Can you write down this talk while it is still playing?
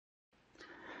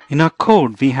In our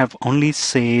code, we have only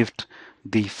saved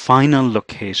the final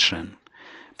location.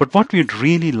 But what we'd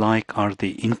really like are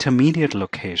the intermediate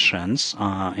locations.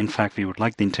 In fact, we would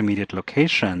like the intermediate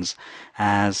locations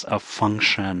as a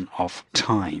function of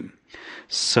time.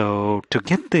 So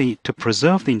to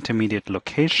preserve the intermediate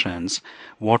locations,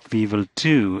 what we will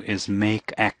do is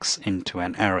make x into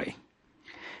an array.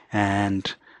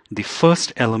 And the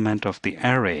first element of the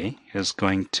array is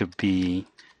going to be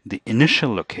the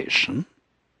initial location.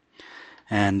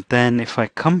 And then if I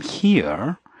come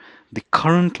here, the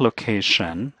current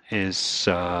location is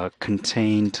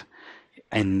contained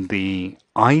in the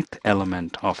ith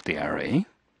element of the array,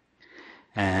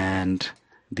 and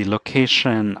the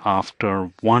location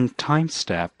after one time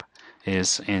step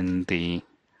is in the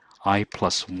I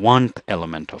plus 1th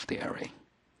element of the array.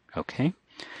 Okay,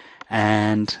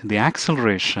 and the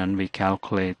acceleration we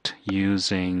calculate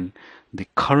using the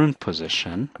current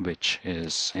position, which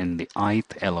is in the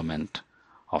ith element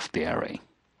of the array.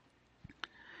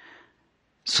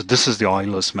 So this is the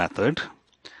Euler's method,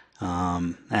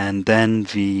 and then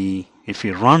if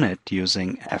we run it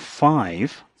using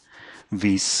F5,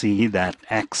 we see that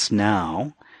X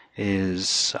now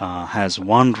has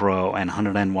one row and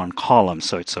 101 columns,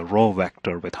 so it's a row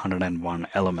vector with 101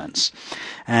 elements.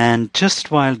 And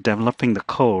just while developing the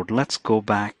code, let's go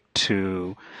back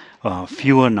to a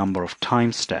fewer number of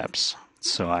time steps.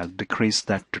 So I'll decrease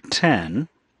that to 10,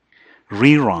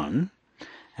 rerun,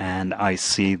 and I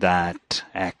see that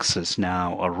X is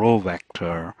now a row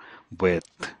vector with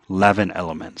 11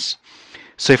 elements.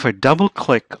 So if I double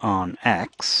click on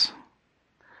X,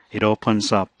 it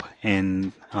opens up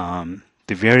in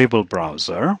the variable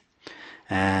browser,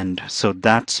 and so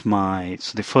that's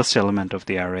the first element of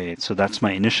the array. So that's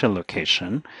my initial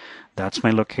location. That's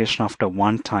my location after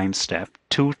one time step,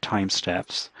 two time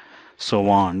steps, so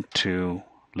on to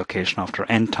location after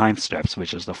n time steps,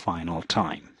 which is the final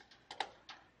time.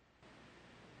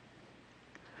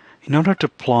 In order to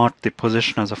plot the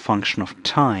position as a function of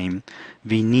time,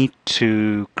 we need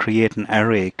to create an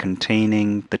array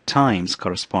containing the times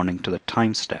corresponding to the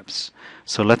time steps.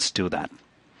 So let's do that.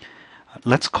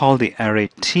 Let's call the array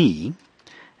t,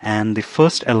 and the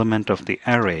first element of the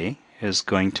array is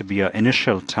going to be our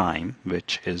initial time,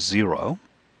 which is 0,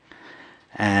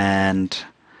 and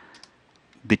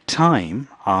the time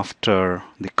after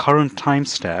the current time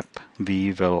step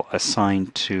we will assign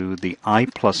to the I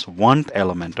plus 1th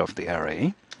element of the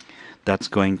array. That's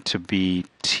going to be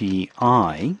ti,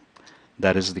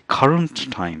 that is the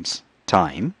current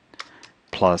time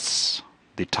plus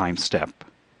the time step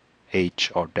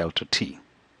h or delta t.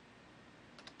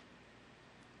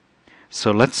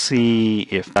 So let's see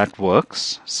if that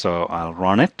works. So I'll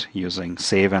run it using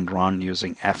save and run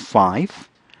using F5.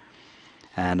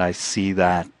 And I see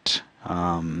that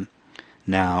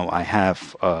now I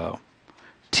have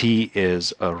t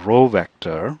is a row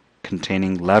vector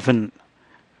containing 11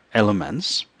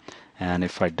 elements, and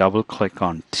if I double click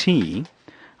on t,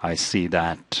 I see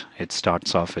that it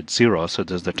starts off at 0. So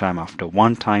this is the time after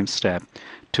one time step,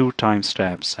 two time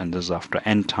steps, and this is after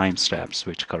n time steps,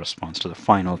 which corresponds to the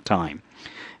final time.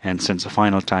 And since the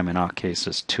final time in our case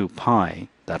is 2 pi,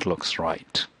 that looks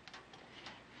right.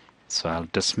 So I'll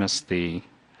dismiss the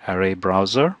array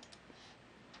browser